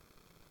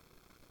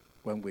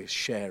when we're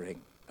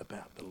sharing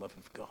about the love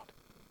of God.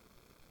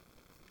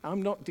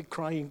 I'm not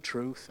decrying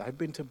truth. I've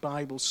been to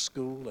Bible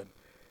school and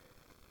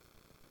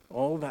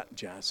all that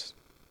jazz.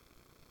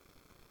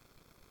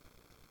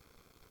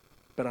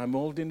 But I'm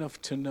old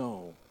enough to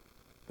know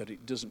that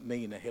it doesn't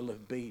mean a hill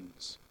of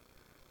beans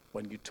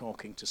when you're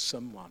talking to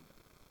someone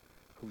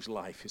whose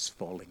life is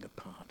falling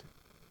apart.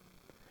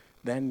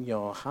 Then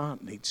your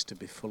heart needs to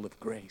be full of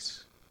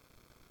grace.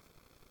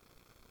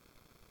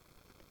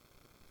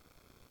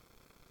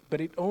 But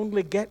it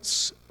only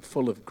gets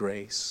full of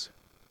grace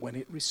when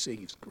it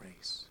receives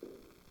grace.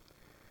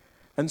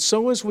 And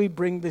so as we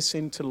bring this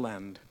into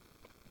land,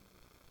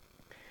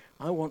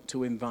 I want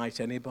to invite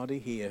anybody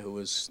here who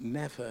has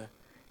never,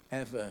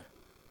 ever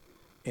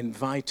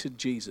invited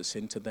Jesus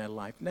into their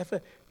life,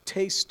 never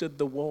tasted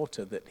the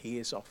water that he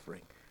is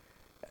offering,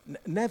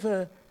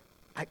 never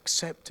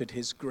accepted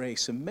his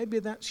grace, and maybe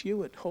that's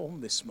you at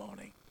home this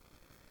morning.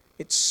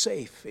 It's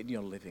safe in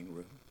your living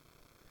room.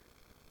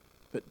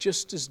 But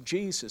just as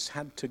Jesus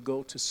had to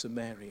go to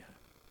Samaria,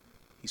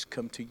 he's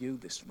come to you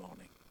this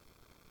morning.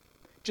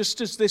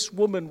 Just as this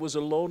woman was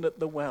alone at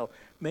the well,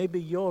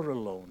 maybe you're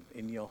alone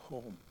in your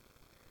home.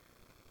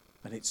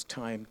 And it's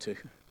time to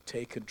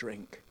take a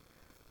drink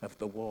of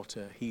the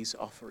water he's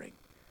offering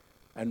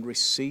and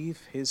receive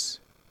his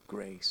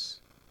grace.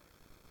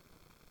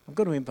 I'm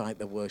going to invite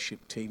the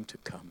worship team to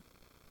come.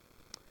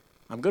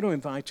 I'm going to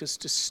invite us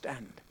to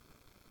stand.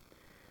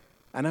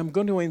 And I'm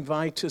going to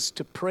invite us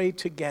to pray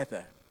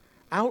together,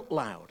 out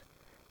loud,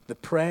 the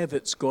prayer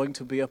that's going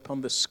to be up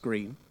on the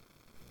screen.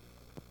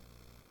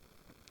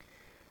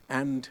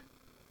 And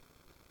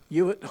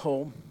you at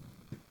home,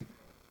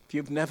 if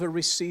you've never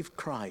received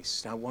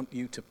Christ, I want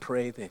you to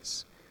pray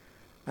this.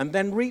 And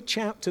then reach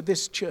out to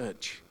this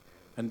church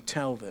and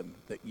tell them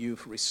that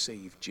you've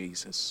received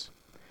Jesus.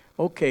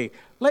 Okay,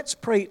 let's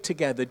pray it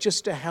together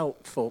just to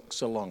help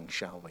folks along,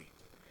 shall we?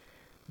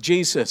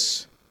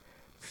 Jesus,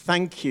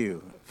 thank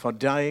you for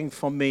dying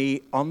for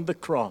me on the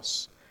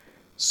cross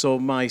so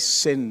my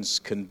sins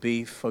can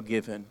be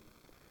forgiven.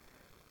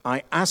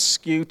 I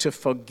ask you to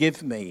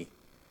forgive me.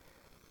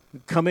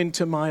 Come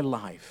into my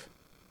life.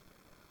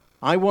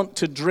 I want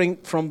to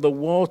drink from the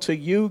water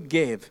you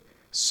give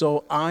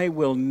so I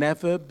will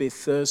never be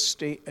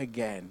thirsty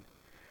again.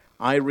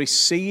 I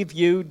receive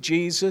you,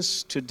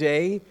 Jesus,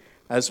 today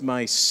as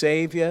my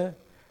Savior,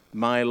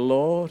 my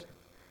Lord,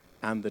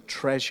 and the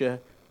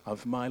treasure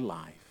of my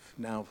life.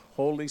 Now,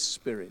 Holy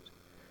Spirit,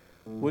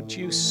 would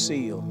you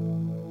seal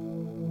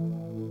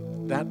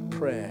that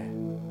prayer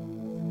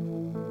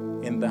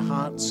in the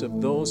hearts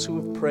of those who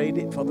have prayed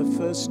it for the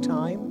first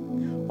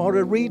time or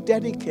are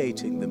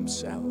rededicating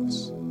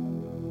themselves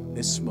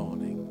this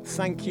morning?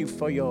 Thank you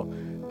for your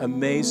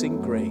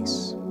amazing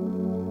grace.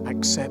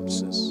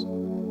 Accepts us,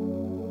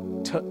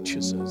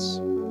 touches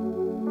us,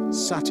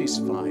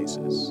 satisfies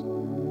us,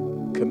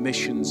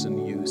 commissions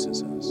and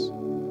uses us.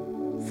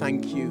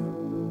 Thank you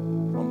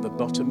from the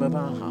bottom of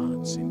our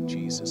hearts in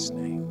Jesus'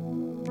 name.